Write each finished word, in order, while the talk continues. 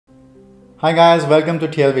Hi guys, welcome to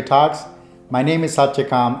TLV Talks. My name is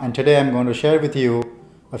Satyakam and today I'm going to share with you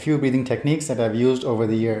a few breathing techniques that I've used over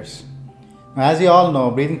the years. Now, as you all know,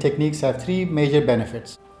 breathing techniques have three major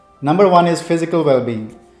benefits. Number one is physical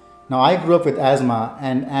well-being. Now, I grew up with asthma,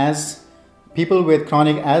 and as people with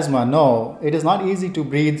chronic asthma know, it is not easy to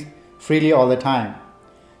breathe freely all the time.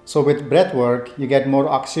 So with breath work, you get more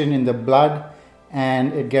oxygen in the blood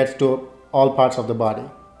and it gets to all parts of the body,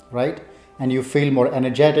 right? And you feel more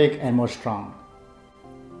energetic and more strong.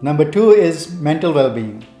 Number two is mental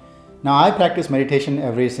well-being. Now, I practice meditation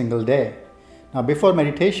every single day. Now, before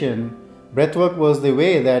meditation, breathwork was the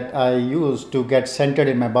way that I used to get centered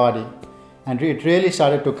in my body. And it really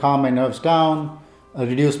started to calm my nerves down,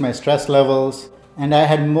 reduce my stress levels, and I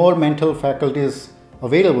had more mental faculties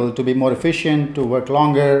available to be more efficient, to work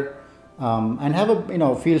longer,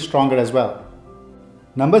 and feel stronger as well.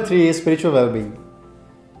 Number three is spiritual well-being.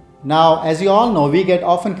 Now, as you all know, we get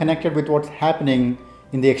often connected with what's happening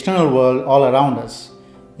in the external world all around us,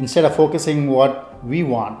 instead of focusing what we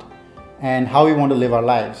want and how we want to live our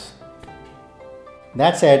lives.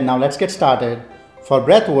 That said, now let's get started. For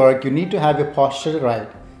breath work, you need to have your posture right.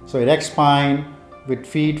 So erect spine with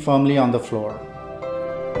feet firmly on the floor.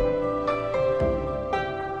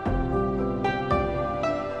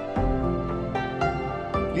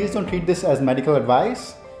 Please don't treat this as medical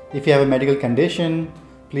advice. If you have a medical condition,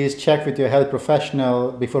 please check with your health professional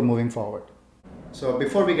before moving forward. So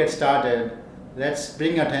before we get started, let's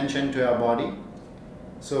bring attention to our body.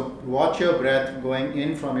 So watch your breath going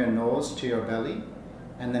in from your nose to your belly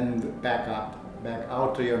and then back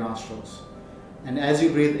out through your nostrils. And as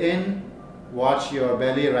you breathe in, watch your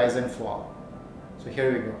belly rise and fall. So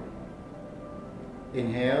here we go.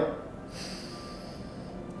 Inhale,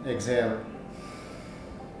 exhale.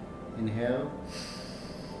 Inhale,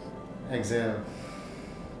 exhale.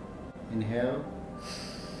 Inhale,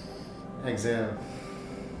 exhale.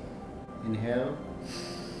 Inhale,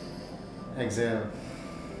 exhale.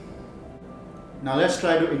 Now let's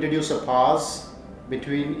try to introduce a pause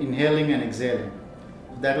between inhaling and exhaling.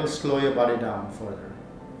 That will slow your body down further.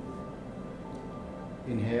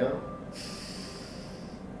 Inhale,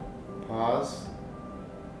 pause,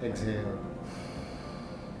 exhale.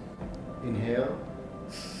 Inhale,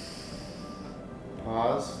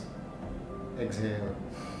 pause, exhale.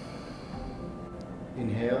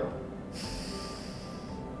 Inhale,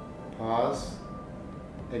 pause,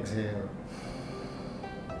 exhale.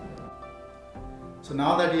 So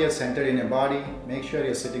now that you are centered in your body, make sure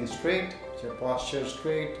you're sitting straight, your posture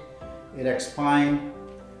straight, erect spine.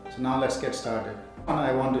 So now let's get started. One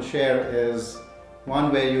I want to share is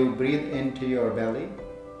one where you breathe into your belly,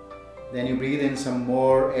 then you breathe in some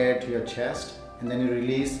more air to your chest, and then you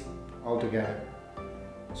release altogether.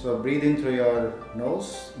 So breathe in through your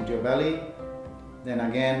nose, into your belly, then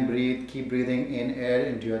again keep breathing in air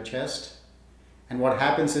into your chest. And what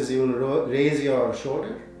happens is you will raise your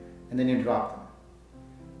shoulder and then you drop them.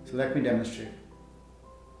 So let me demonstrate.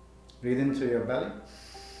 Breathe in through your belly,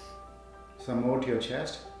 some more to your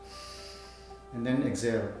chest, and then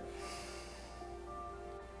exhale.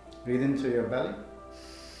 Breathe in through your belly,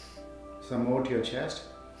 some more to your chest,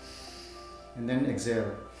 and then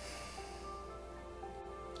exhale.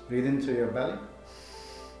 Breathe in through your belly,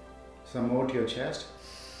 some more to your chest,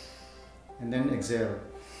 and then exhale.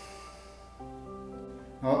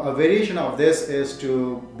 Now, a variation of this is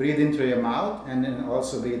to breathe in through your mouth and then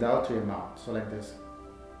also breathe out through your mouth. So like this.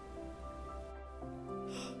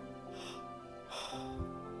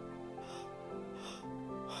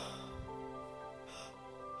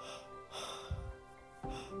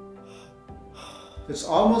 It's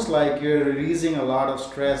almost like you're releasing a lot of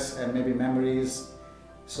stress and maybe memories.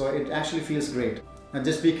 So it actually feels great. Now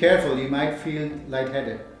just be careful, you might feel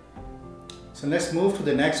lightheaded. So let's move to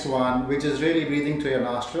the next one, which is really breathing through your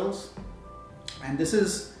nostrils. And this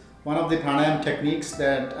is one of the pranayama techniques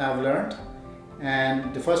that I've learned.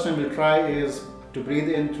 And the first one we'll try is to breathe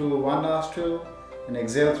in through one nostril and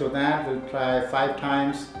exhale through that. We'll try 5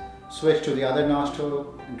 times, switch to the other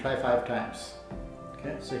nostril and try 5 times.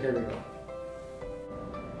 Okay, so here we go.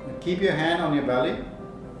 Now keep your hand on your belly.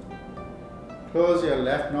 Close your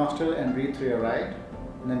left nostril and breathe through your right,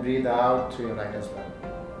 and then breathe out through your right as well.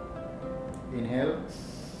 Inhale,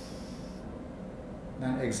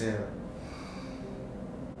 then exhale.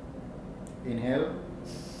 Inhale,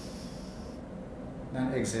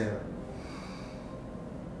 then exhale.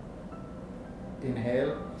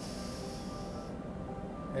 Inhale,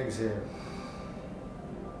 exhale.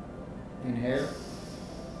 Inhale,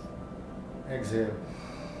 exhale.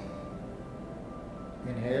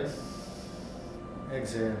 Inhale,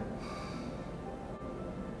 exhale.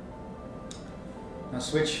 Now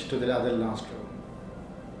switch to the other nostril.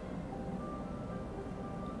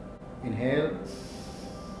 Inhale,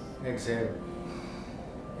 exhale.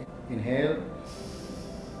 Inhale,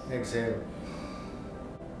 exhale.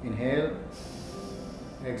 Inhale,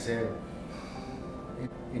 exhale.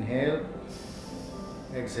 Inhale,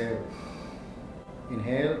 exhale.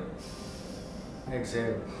 Inhale,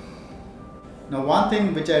 exhale. Now one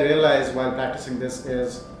thing which I realized while practicing this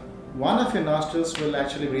is one of your nostrils will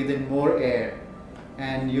actually breathe in more air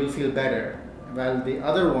and you'll feel better, while the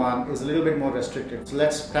other one is a little bit more restricted. So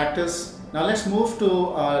let's practice. Now let's move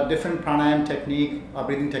to a different pranayama technique, a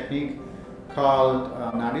breathing technique called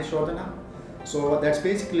NadhiSodhana. So that's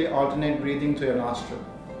basically alternate breathing through your nostril.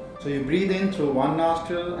 So you breathe in through one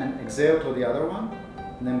nostril and exhale through the other one,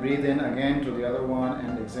 and then breathe in again through the other one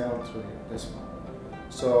and exhale through this one.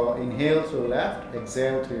 So inhale through left,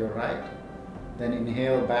 exhale through your right, then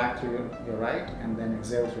inhale back through your right, and then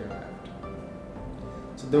exhale through your left.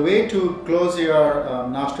 So the way to close your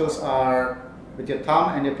nostrils are with your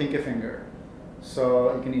thumb and your pinky finger.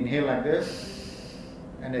 So you can inhale like this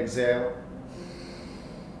and exhale.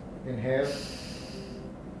 Inhale,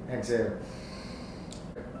 exhale.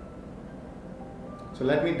 So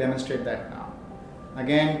let me demonstrate that now.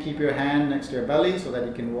 Again, keep your hand next to your belly so that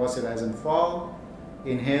you can watch it rise and fall.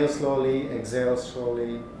 Inhale slowly, exhale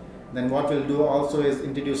slowly. Then what we'll do also is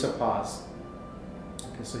introduce a pause.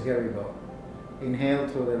 Okay, so here we go. Inhale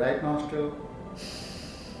through the right nostril.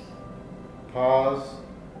 Pause.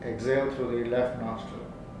 Exhale through the left nostril.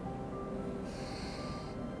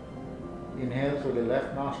 Inhale through the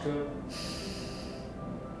left nostril.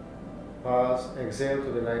 Pause. Exhale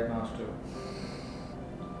through the right nostril.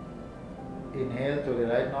 Inhale through the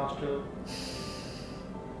right nostril.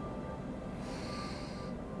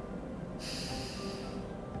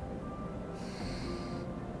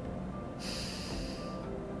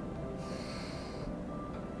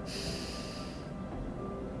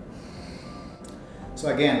 So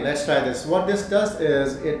again, let's try this. What this does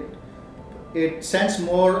is it sends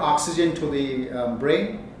more oxygen to the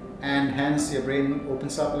brain, and hence your brain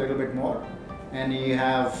opens up a little bit more, and you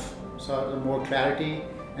have sort of more clarity.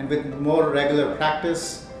 And with more regular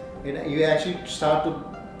practice, you actually start to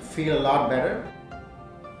feel a lot better.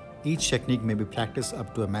 Each technique may be practiced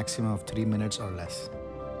up to a maximum of 3 minutes or less.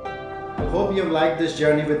 I hope you have liked this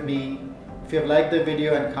journey with me. If you have liked the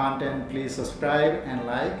video and content, please subscribe and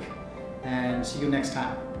like, and see you next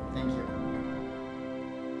time. Thank you.